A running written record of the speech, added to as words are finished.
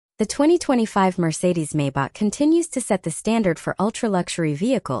The 2025 Mercedes-Maybach continues to set the standard for ultra-luxury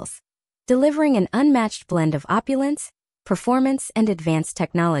vehicles, delivering an unmatched blend of opulence, performance, and advanced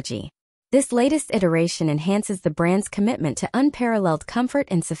technology. This latest iteration enhances the brand's commitment to unparalleled comfort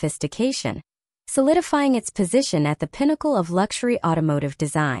and sophistication, solidifying its position at the pinnacle of luxury automotive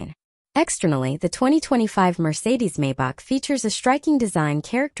design. Externally, the 2025 Mercedes-Maybach features a striking design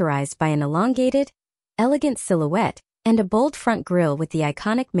characterized by an elongated, elegant silhouette and a bold front grille with the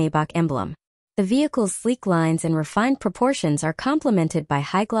iconic Maybach emblem. The vehicle's sleek lines and refined proportions are complemented by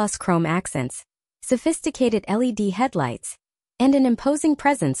high-gloss chrome accents, sophisticated LED headlights, and an imposing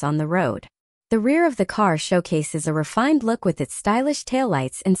presence on the road. The rear of the car showcases a refined look with its stylish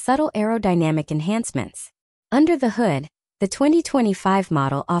taillights and subtle aerodynamic enhancements. Under the hood, the 2025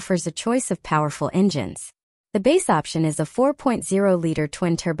 model offers a choice of powerful engines. The base option is a 4.0-liter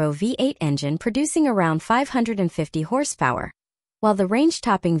twin-turbo V8 engine producing around 550 horsepower, while the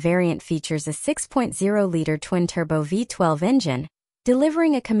range-topping variant features a 6.0-liter twin-turbo V12 engine,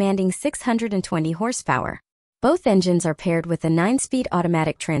 delivering a commanding 620 horsepower. Both engines are paired with a 9-speed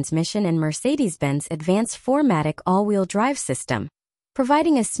automatic transmission and Mercedes-Benz advanced 4MATIC all-wheel drive system,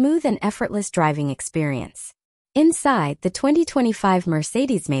 providing a smooth and effortless driving experience. Inside, the 2025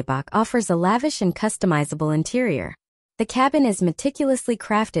 Mercedes-Maybach offers a lavish and customizable interior. The cabin is meticulously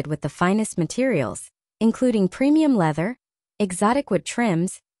crafted with the finest materials, including premium leather, exotic wood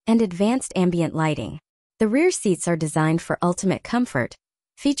trims, and advanced ambient lighting. The rear seats are designed for ultimate comfort,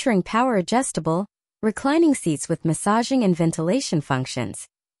 featuring power-adjustable, reclining seats with massaging and ventilation functions,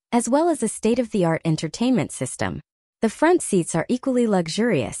 as well as a state-of-the-art entertainment system. The front seats are equally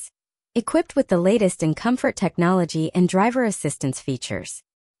luxurious, equipped with the latest in comfort technology and driver assistance features.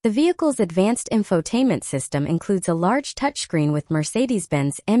 The vehicle's advanced infotainment system includes a large touchscreen with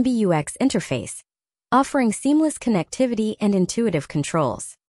Mercedes-Benz MBUX interface, offering seamless connectivity and intuitive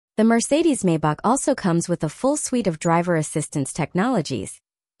controls. The Mercedes-Maybach also comes with a full suite of driver assistance technologies,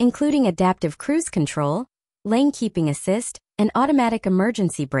 including adaptive cruise control, lane keeping assist, and automatic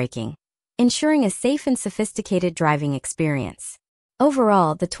emergency braking, ensuring a safe and sophisticated driving experience.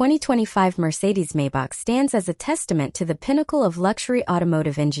 Overall, the 2025 Mercedes-Maybach stands as a testament to the pinnacle of luxury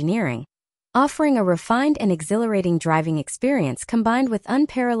automotive engineering, offering a refined and exhilarating driving experience combined with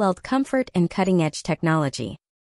unparalleled comfort and cutting-edge technology.